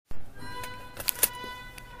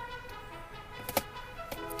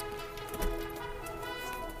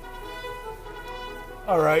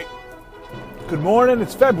All right. Good morning.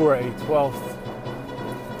 It's February 12th,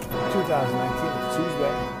 2019. It's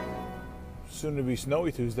Tuesday. Soon to be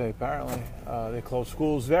snowy Tuesday, apparently. They closed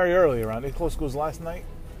schools very early around. They closed schools last night.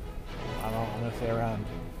 I don't know. I'm going to say around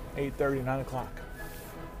 8:30, 9 o'clock.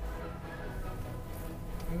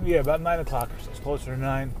 Yeah, about 9 o'clock or so. It's closer to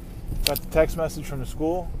 9. Got the text message from the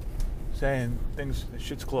school saying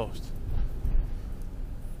shit's closed.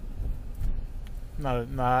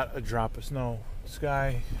 Not a drop of snow.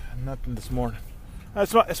 Sky, nothing this morning.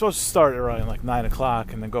 It's supposed to start around like 9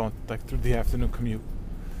 o'clock and then go like through the afternoon commute.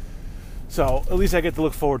 So at least I get to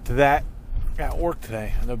look forward to that at work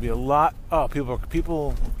today. And there'll be a lot. Oh,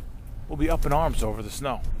 people will be up in arms over the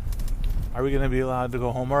snow. Are we going to be allowed to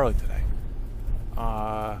go home early today?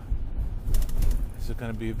 Is it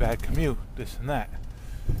going to be a bad commute? This and that.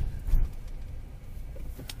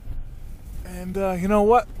 And you know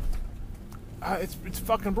what? It's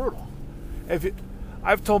fucking brutal.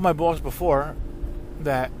 I've told my boss before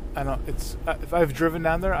that if I've driven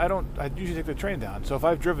down there, I usually take the train down. So if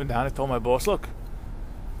I've driven down, I told my boss, look,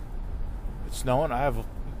 it's snowing. I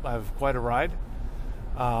have quite a ride.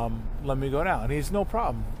 Let me go now. And he's no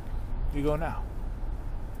problem. You go now.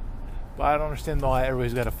 But I don't understand why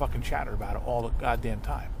everybody's got to fucking chatter about it all the goddamn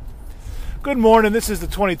time. Good morning. This is the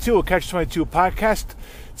 22, a Catch 22 podcast,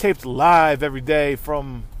 taped live every day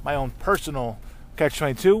from my own personal Catch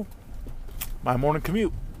 22, my morning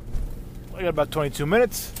commute. I got about 22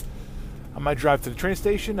 minutes on my drive to the train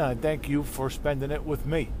station. Thank you for spending it with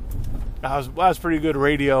me. That was pretty good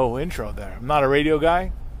radio intro there. I'm not a radio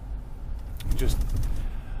guy. Just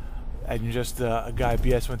a guy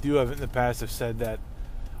BS with you. I've in the past have said that,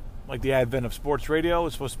 like the advent of sports radio,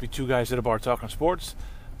 it's supposed to be two guys at a bar talking sports.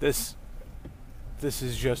 This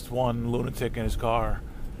is just one lunatic in his car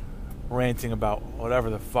ranting about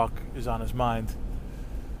whatever the fuck is on his mind.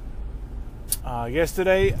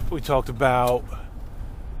 Yesterday we talked about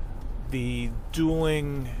the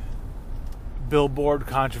dueling billboard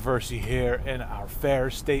controversy here in our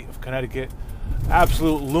fair state of Connecticut.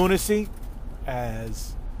 Absolute lunacy,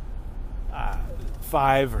 as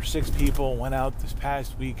 5 or 6 people went out this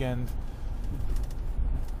past weekend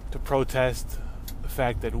to protest the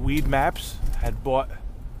fact that Weed Maps had bought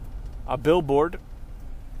a billboard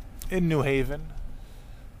in New Haven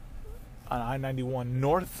on I-91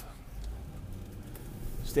 North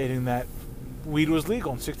stating that weed was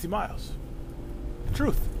legal in 60 miles.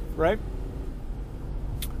 Truth, right?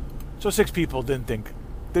 So 6 people didn't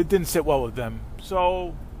sit well with them.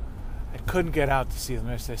 So I couldn't get out to see them.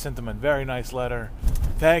 I sent them a very nice letter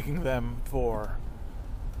thanking them for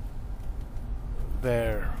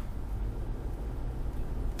their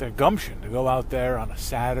gumption to go out there on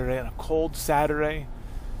a cold Saturday,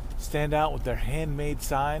 stand out with their handmade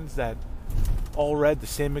signs that all read the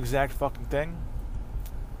same exact fucking thing,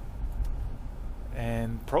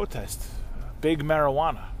 and protest big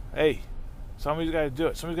marijuana. Hey, somebody's got to do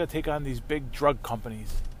it. Somebody's got to take on these big drug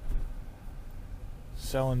companies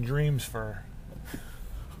selling dreams for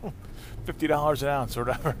 $50 an ounce or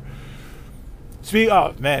whatever.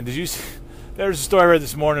 Oh man, did you see? There's a story I read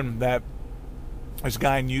this morning that this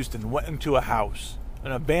guy in Houston went into a house,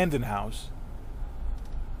 an abandoned house,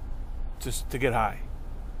 just to get high,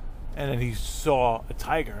 and then he saw a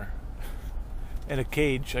tiger in a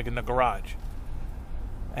cage, like in the garage,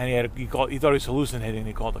 and he thought he was hallucinating.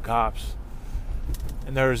 He called the cops,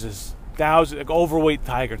 and there was this overweight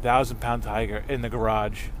tiger, 1,000-pound tiger in the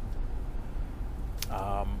garage,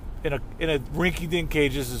 in a rinky-dink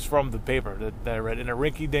cage. This is from the paper that I read. In a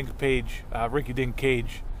rinky-dink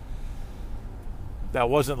cage that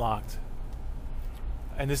wasn't locked,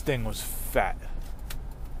 and this thing was fat.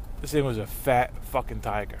 This thing was a fat fucking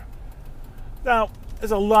tiger. Now,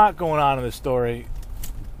 there's a lot going on in this story.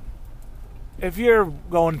 If you're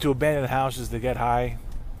going to abandoned houses to get high,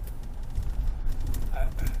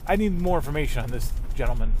 I need more information on this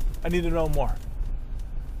gentleman. I need to know more.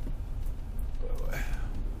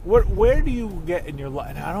 Where do you get in your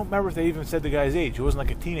life? I don't remember if they even said the guy's age. He wasn't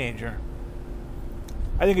like a teenager.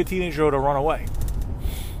 I think a teenager would have run away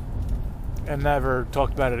and never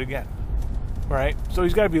talked about it again. Right? So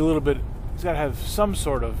he's got to be he's got to have some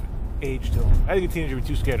sort of age to him. I think a teenager would be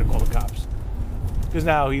too scared to call the cops. Because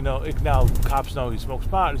now cops know he smokes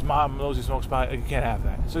pot. His mom knows he smokes pot. You can't have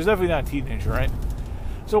that. So he's definitely not a teenager, right?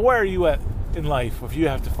 So where are you at in life if you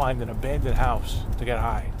have to find an abandoned house to get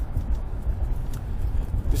high?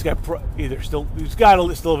 This guy he's got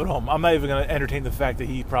to still live at home. I'm not even going to entertain the fact that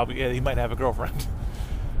he might have a girlfriend.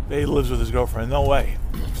 That he lives with his girlfriend. No way.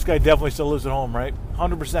 This guy definitely still lives at home, right?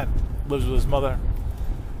 100% lives with his mother.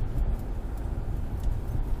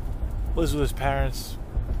 Lives with his parents.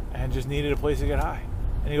 And just needed a place to get high.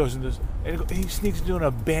 And he goes into this, and he sneaks into an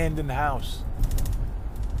abandoned house.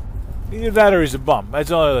 Either that or he's a bum. That's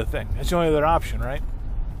the only other thing. That's the only other option, right?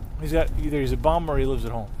 Either he's a bum or he lives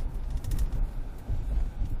at home.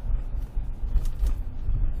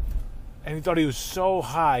 And he thought he was so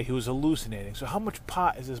high, he was hallucinating. So how much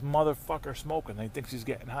pot is this motherfucker smoking that he thinks he's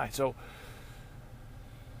getting high? So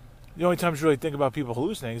the only times you really think about people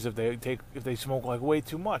hallucinating is if they smoke like way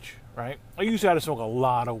too much, right? I usually have to smoke a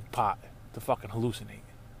lot of pot to fucking hallucinate.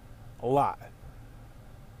 A lot.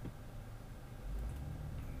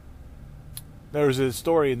 There was a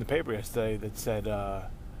story in the paper yesterday that said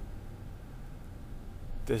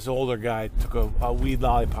this older guy took a weed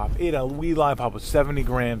lollipop, ate a weed lollipop with 70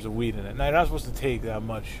 grams of weed in it. Now, you're not supposed to take that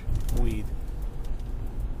much weed,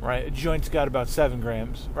 right? A joint's got about 7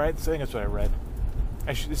 grams, right? I think that's what I read.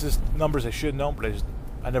 This is numbers I should know, but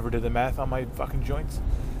I never did the math on my fucking joints.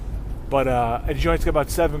 But a joint's got about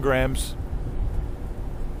 7 grams.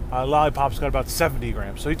 A lollipop's got about 70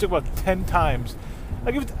 grams. So he took about 10 times.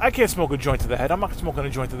 Like, I can't smoke a joint to the head. I'm not smoking a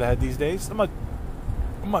joint to the head these days. I'm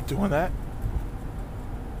not doing that.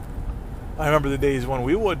 I remember the days when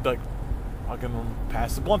we would, like, fucking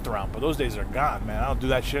pass the blunt around. But those days are gone, man. I don't do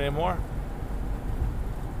that shit anymore.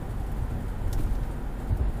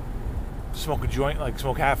 Smoke a joint, like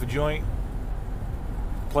smoke half a joint.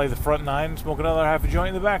 Play the front 9, smoke another half a joint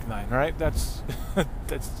in the back 9, right? That's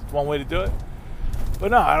that's one way to do it. But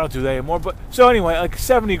no, I don't do that anymore. But so anyway, like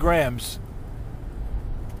 70 grams.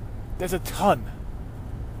 That's a ton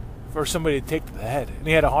for somebody to take to the head. And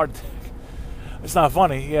he had a heart attack. It's not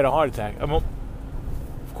funny. He had a heart attack. Of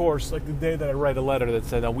course, like the day that I read a letter that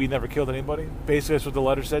said that we never killed anybody. Basically, that's what the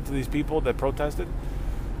letter said to these people that protested.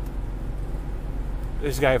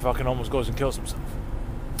 This guy fucking almost goes and kills himself.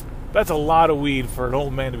 That's a lot of weed for an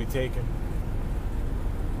old man to be taking.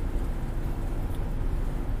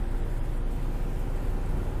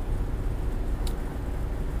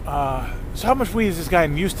 So how much weed is this guy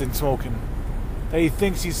in Houston smoking that he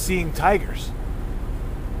thinks he's seeing tigers?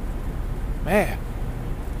 Man.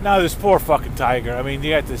 Now this poor fucking tiger. I mean,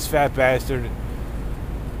 you got this fat bastard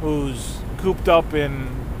who's cooped up in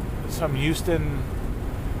some Houston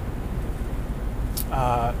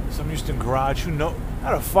garage.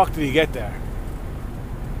 How the fuck did he get there?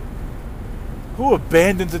 Who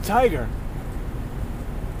abandons a tiger?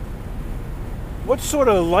 What sort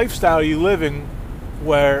of lifestyle are you living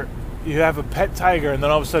where you have a pet tiger and then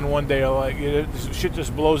all of a sudden one day you're like, this shit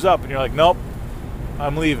just blows up and you're like, nope,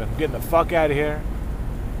 I'm leaving. I'm getting the fuck out of here.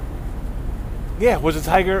 Yeah, was the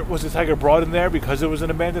tiger brought in there because it was an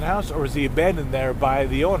abandoned house, or was he abandoned there by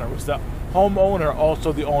the owner? Was the homeowner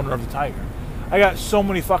also the owner of the tiger? I got so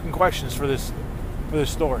many fucking questions for this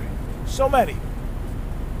story. So many.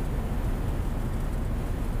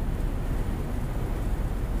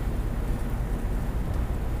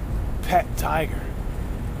 Pet tiger.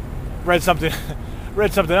 Read something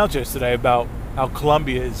else yesterday about how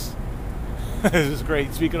Colombia is. This is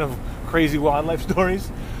great. Speaking of crazy wildlife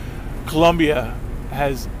stories, Colombia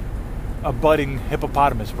has a budding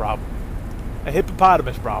hippopotamus problem. A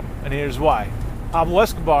hippopotamus problem. And here's why. Pablo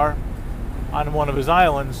Escobar, on one of his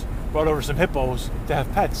islands, brought over some hippos to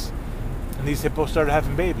have pets. And these hippos started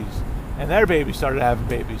having babies. And their babies started having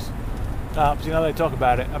babies. See, now that I talk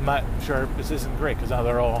about it, I'm not sure this isn't great, because now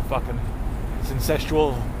they're all fucking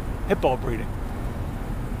incestual hippo breeding.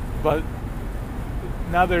 But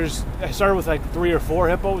now I started with like 3 or 4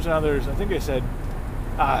 hippos. Now there's, I think they said,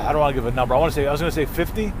 I don't want to give a number. I was going to say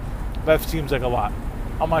 50. That seems like a lot.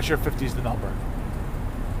 I'm not sure 50 is the number.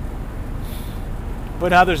 But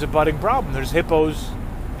now there's a budding problem. There's hippos,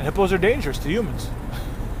 and hippos are dangerous to humans.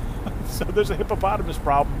 So there's a hippopotamus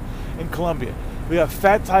problem in Colombia. We have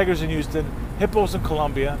fat tigers in Houston, hippos in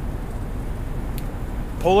Colombia.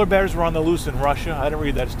 Polar bears were on the loose in Russia. I didn't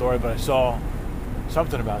read that story, but I saw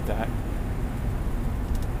something about that.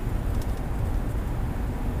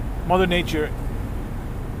 Mother Nature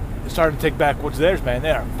is starting to take back what's theirs, man.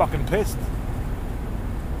 They are fucking pissed.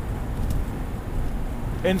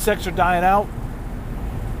 Insects are dying out.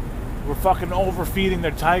 We're fucking overfeeding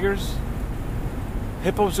their tigers.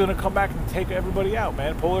 Hippos are gonna come back and take everybody out,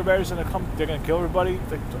 man. Polar bears are gonna come. They're gonna kill everybody.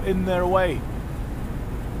 They're in their way.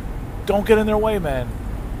 Don't get in their way, man.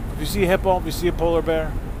 If you see a hippo, if you see a polar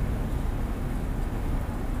bear,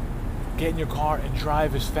 get in your car and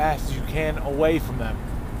drive as fast as you can away from them.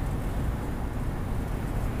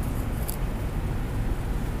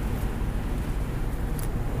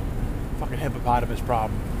 Fucking hippopotamus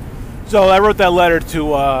problem. So I wrote that letter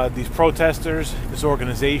to these protesters, this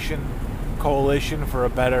organization, Coalition for a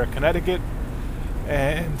Better Connecticut,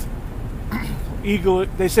 and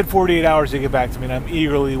they said 48 hours to get back to me, and I'm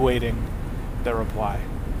eagerly waiting their reply.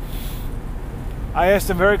 I asked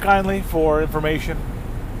him very kindly for information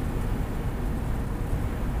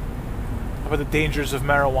about the dangers of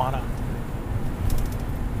marijuana.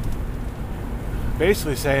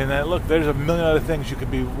 Basically saying that, look, there's a million other things you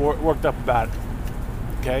could be worked up about.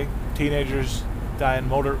 Okay? Teenagers die in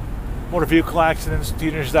motor vehicle accidents.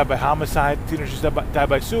 Teenagers die by homicide. Teenagers die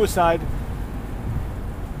by suicide.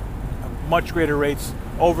 Much greater rates.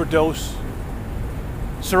 Overdose.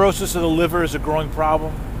 Cirrhosis of the liver is a growing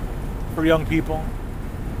problem for young people.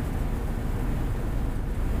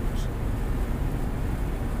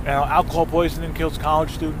 Now, alcohol poisoning kills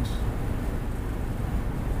college students.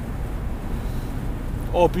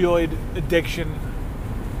 Opioid addiction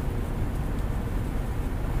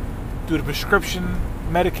due to prescription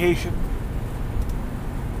medication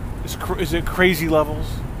is at crazy levels.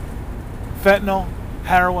 Fentanyl,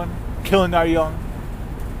 heroin, killing our young.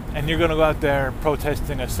 And you're going to go out there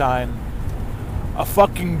protesting a sign, a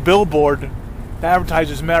fucking billboard that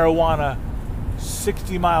advertises marijuana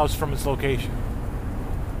 60 miles from its location.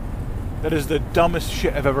 That is the dumbest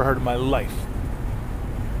shit I've ever heard in my life.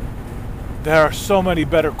 There are so many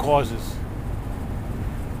better causes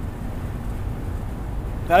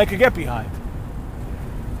that I could get behind.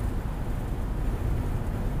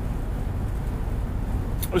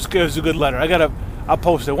 It was a good letter. I'll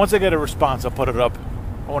post it. Once I get a response, I'll put it up.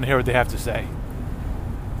 I want to hear what they have to say.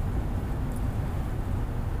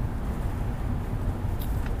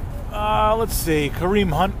 Let's see.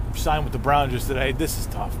 Kareem Hunt signed with the Browns just today. This is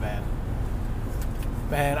tough, man.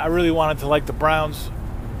 Man, I really wanted to like the Browns.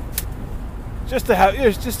 Just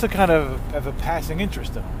to kind of have a passing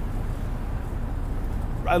interest in him.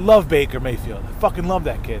 I love Baker Mayfield. I fucking love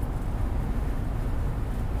that kid.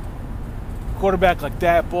 Quarterback like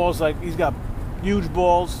that, balls like he's got huge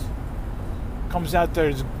balls. Comes out there,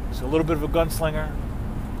 he's a little bit of a gunslinger.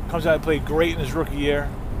 Comes out and played great in his rookie year.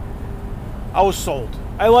 I was sold.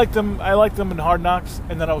 I liked him in Hard Knocks,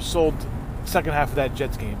 and then I was sold second half of that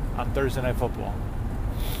Jets game on Thursday Night Football.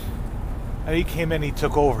 And he came in, he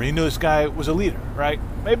took over. He knew this guy was a leader, right?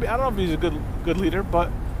 Maybe, I don't know if he's a good leader,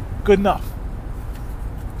 but good enough.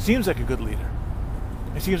 Seems like a good leader.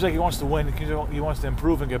 It seems like he wants to win. He wants to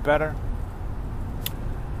improve and get better.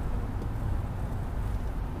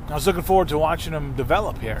 I was looking forward to watching him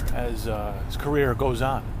develop here as his career goes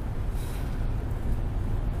on.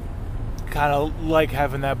 Kind of like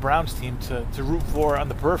having that Browns team to root for on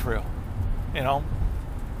the peripheral, you know.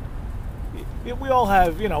 We all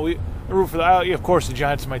have, you know, we root for of course the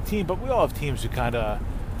Giants are my team, but we all have teams who kind of,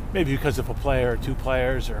 maybe because of a player or two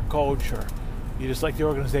players or a coach, or you just like the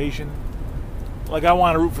organization. Like I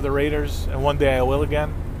want to root for the Raiders, and one day I will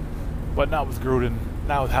again, but not with Gruden,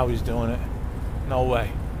 not with how he's doing it. No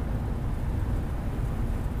way.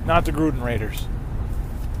 Not the Gruden Raiders.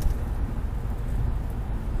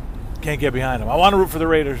 Can't get behind them. I want to root for the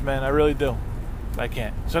Raiders, man. I really do. But I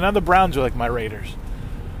can't. So now the Browns are like my Raiders.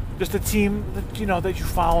 Just a team that that you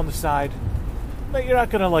follow on the side. But you're not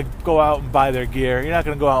gonna like go out and buy their gear. You're not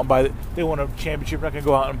gonna go out and buy. They won a championship. You're not gonna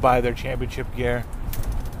go out and buy their championship gear.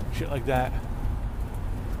 Shit like that.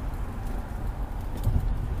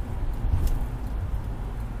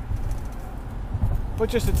 But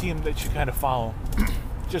just a team that you kind of follow,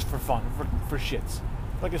 just for fun, for shits,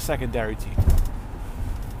 like a secondary team.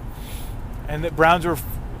 And the Browns are,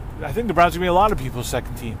 I think the Browns are going to be a lot of people's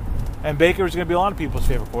second team. And Baker is going to be a lot of people's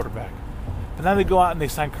favorite quarterback. But now they go out and they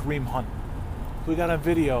sign Kareem Hunt, who got on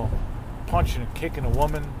video punching and kicking a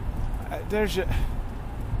woman.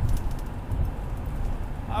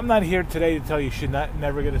 I'm not here today to tell you should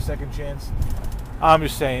never get a second chance. I'm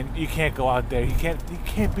just saying you can't go out there. You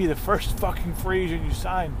can't be the first fucking free agent you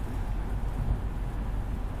sign.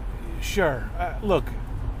 Sure, look,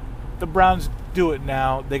 the Browns do it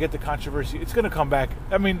now. They get the controversy. It's going to come back.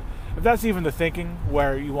 I mean, if that's even the thinking,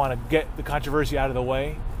 where you want to get the controversy out of the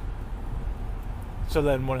way, so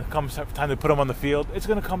then when it comes time to put them on the field, it's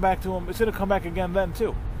going to come back to them. It's going to come back again then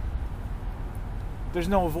too. There's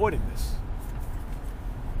no avoiding this.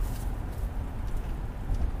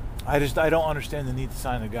 I don't understand the need to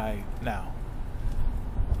sign a guy now.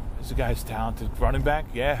 Is the guy's talented running back?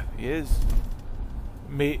 Yeah, he is.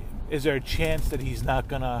 Is there a chance that he's not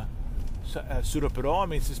going to suit up at all? I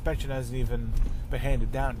mean, suspension hasn't even been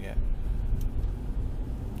handed down yet.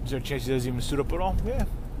 Is there a chance he doesn't even suit up at all? Yeah.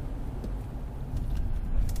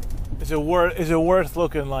 Is it worth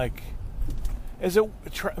looking like? If you're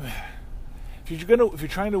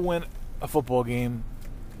trying to win a football game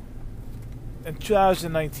in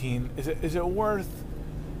 2019, is it worth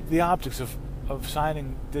the optics of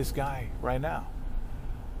signing this guy right now?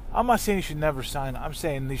 I'm not saying he should never sign. I'm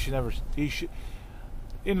saying he should.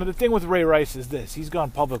 the thing with Ray Rice is this: he's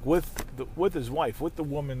gone public with his wife, with the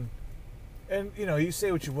woman, and you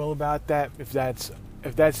say what you will about that. If that's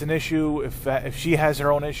an issue, if she has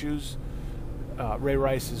her own issues, Ray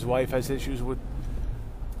Rice's wife has issues with,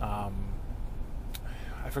 I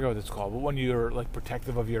forget what it's called, but when you're like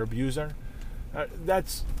protective of your abuser,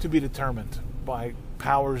 that's to be determined by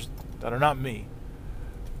powers that are not me.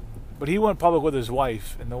 But he went public with his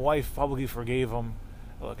wife, and the wife publicly forgave him.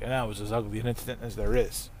 Look, and that was as ugly an incident as there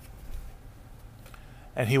is.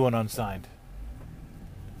 And he went unsigned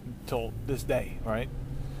till this day, right?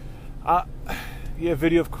 Yeah,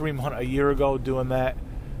 video of Kareem Hunt a year ago doing that.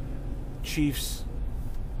 Chiefs.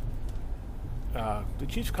 The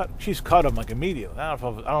Chiefs cut him like immediately. I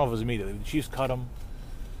don't know if it was immediately. The Chiefs cut him.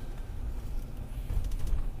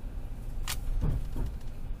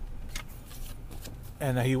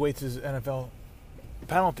 And he waits his NFL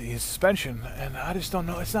penalty, his suspension, and I just don't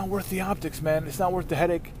know. It's not worth the optics, man. It's not worth the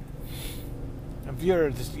headache. If you're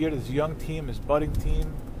this young team, this budding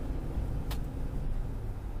team,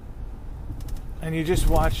 and you just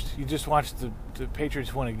watched the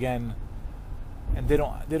Patriots win again, and they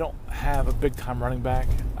don't have a big time running back.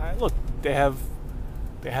 Look, they have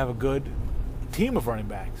a good team of running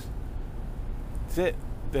backs. That's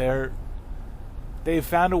it. They've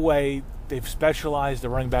found a way. They've specialized the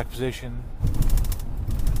running back position.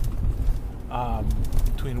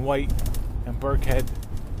 Between White and Burkhead.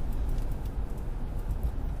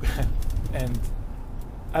 And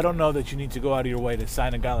I don't know that you need to go out of your way to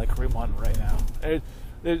sign a guy like Kareem Hunt right now.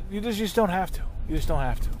 You just don't have to. You just don't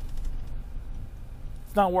have to.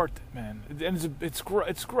 It's not worth it, man. And it's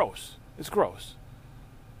gross. It's gross.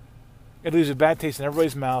 It leaves a bad taste in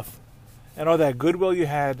everybody's mouth. And all that goodwill you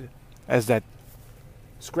had as that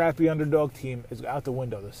scrappy underdog team is out the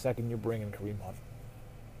window the second you bring in Kareem Hunt.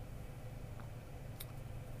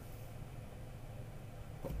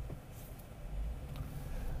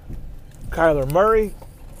 Kyler Murray,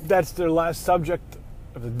 that's their last subject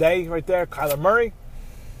of the day right there. Kyler Murray,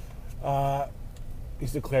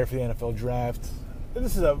 he's declared for the NFL draft.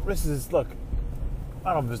 This is look,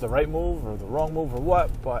 I don't know if it's the right move or the wrong move or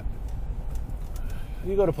what, but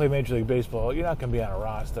you go to play Major League Baseball, you're not going to be on a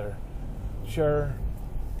roster. Sure.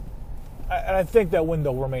 And I think that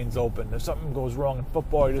window remains open. If something goes wrong in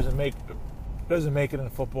football, he doesn't make it in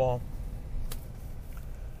football.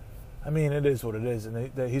 I mean, it is what it is,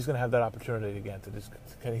 and he's going to have that opportunity again to just.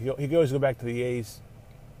 He can always go back to the A's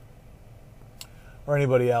or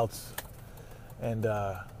anybody else, and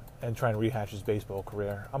try and rehash his baseball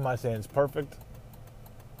career. I'm not saying it's perfect,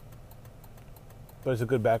 but it's a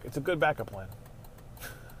good backup plan.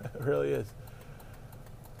 It really is.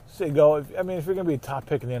 So you go. If you're going to be a top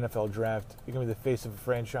pick in the NFL draft, you're going to be the face of a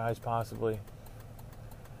franchise, possibly.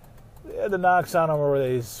 Yeah, the knocks on him are that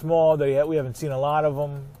he's small. That we haven't seen a lot of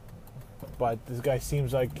them. But this guy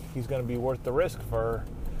seems like he's going to be worth the risk for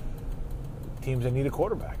teams that need a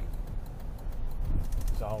quarterback.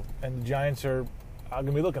 So, and the Giants are going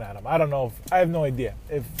to be looking at him. I don't know. I have no idea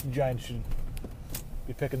if the Giants should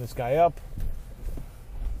be picking this guy up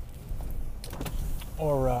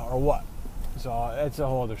or what. So it's a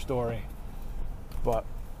whole other story. But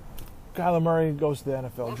Kyler Murray goes to the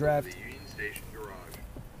NFL draft. To the Union Station Garage.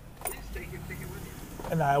 Please take your ticket with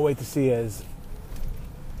you. And I wait to see is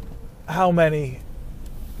how many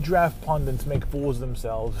draft pundits make fools of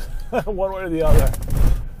themselves, one way or the other,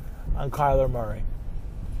 on Kyler Murray.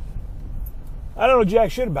 I don't know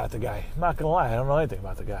jack shit about the guy. I'm not going to lie. I don't know anything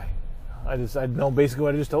about the guy. I know basically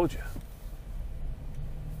what I just told you.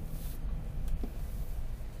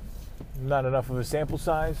 Not enough of a sample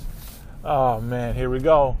size. Oh, man, here we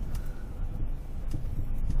go.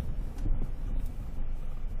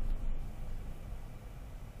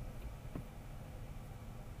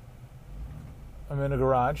 I'm in a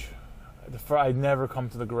garage. I never come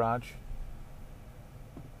to the garage.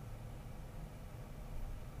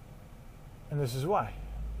 And this is why.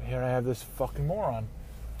 Here I have this fucking moron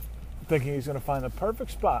thinking he's going to find the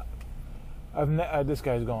perfect spot. This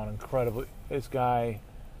guy's going incredibly. This guy,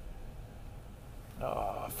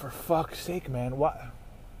 for fuck's sake, man. What?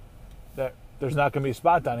 There's not going to be a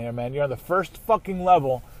spot down here, man. You're on the first fucking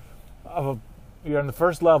level You're on the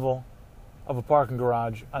first level of a parking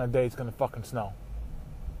garage on a day it's going to fucking snow.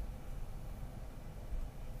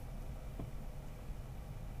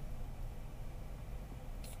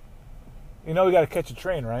 You know we got to catch a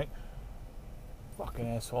train, right? Fucking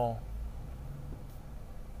asshole.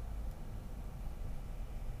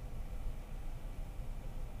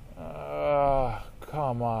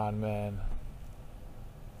 Come on, man.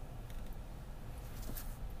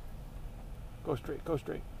 Go straight, go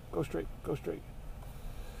straight, go straight, go straight.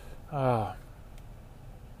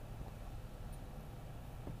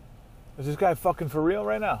 Is this guy fucking for real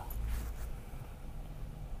right now?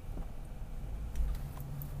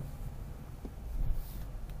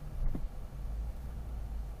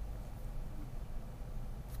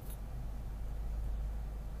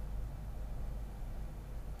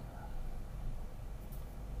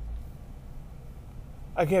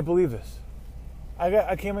 I can't believe this.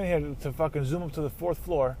 I came in here to fucking zoom up to the 4th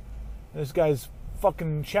floor, and this guy's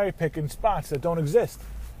fucking cherry picking spots that don't exist.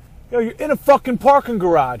 Yo, you're in a fucking parking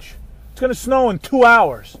garage. It's gonna snow in 2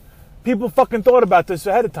 hours. People fucking thought about this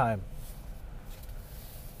ahead of time.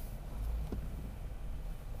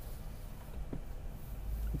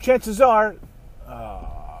 Chances are,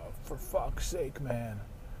 for fuck's sake, man.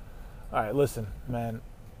 All right, listen, man.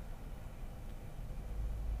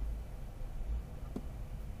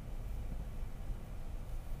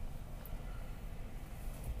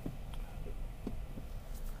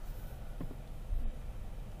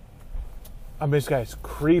 I mean, this guy's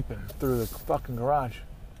creeping through the fucking garage.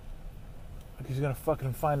 Like he's gonna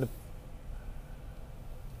fucking find the...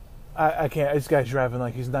 I can't. This guy's driving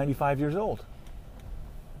like he's 95 years old.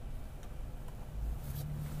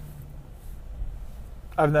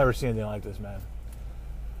 I've never seen anything like this, man.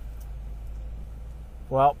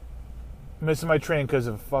 Well, missing my train because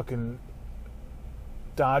of a fucking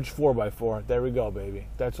Dodge 4x4. There we go, baby.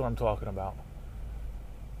 That's what I'm talking about.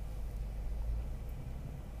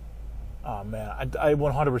 Oh, man. I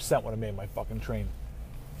 100% would have made my fucking train.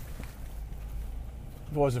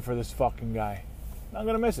 If it wasn't for this fucking guy. I'm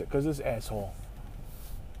going to miss it because this asshole.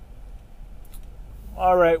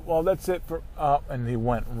 All right. Well, that's it for... and he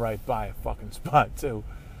went right by a fucking spot, too.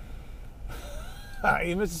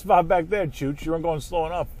 You missed a spot back there, Chooch. You weren't going slow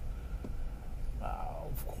enough.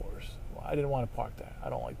 Of course. Well, I didn't want to park there.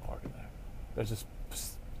 I don't like parking there. There's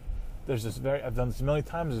this very... I've done this a million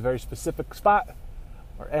times. There's a very specific spot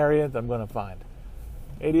or area that I'm going to find.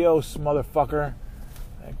 Adios, motherfucker.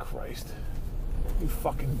 Thank Christ. You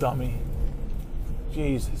fucking dummy.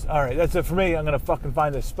 Jesus. Alright, that's it for me. I'm going to fucking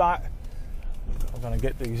find this spot. I'm going to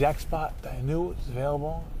get the exact spot that I knew was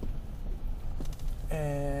available.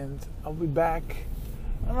 And I'll be back.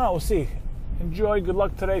 I don't know. We'll see. Enjoy. Good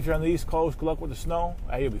luck today. If you're on the East Coast, good luck with the snow.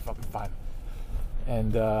 Hey, you'll be fucking fine.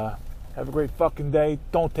 And have a great fucking day.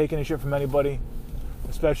 Don't take any shit from anybody.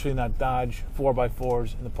 Especially not Dodge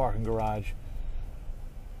 4x4s in the parking garage.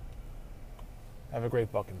 Have a great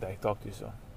fucking day. Talk to you soon.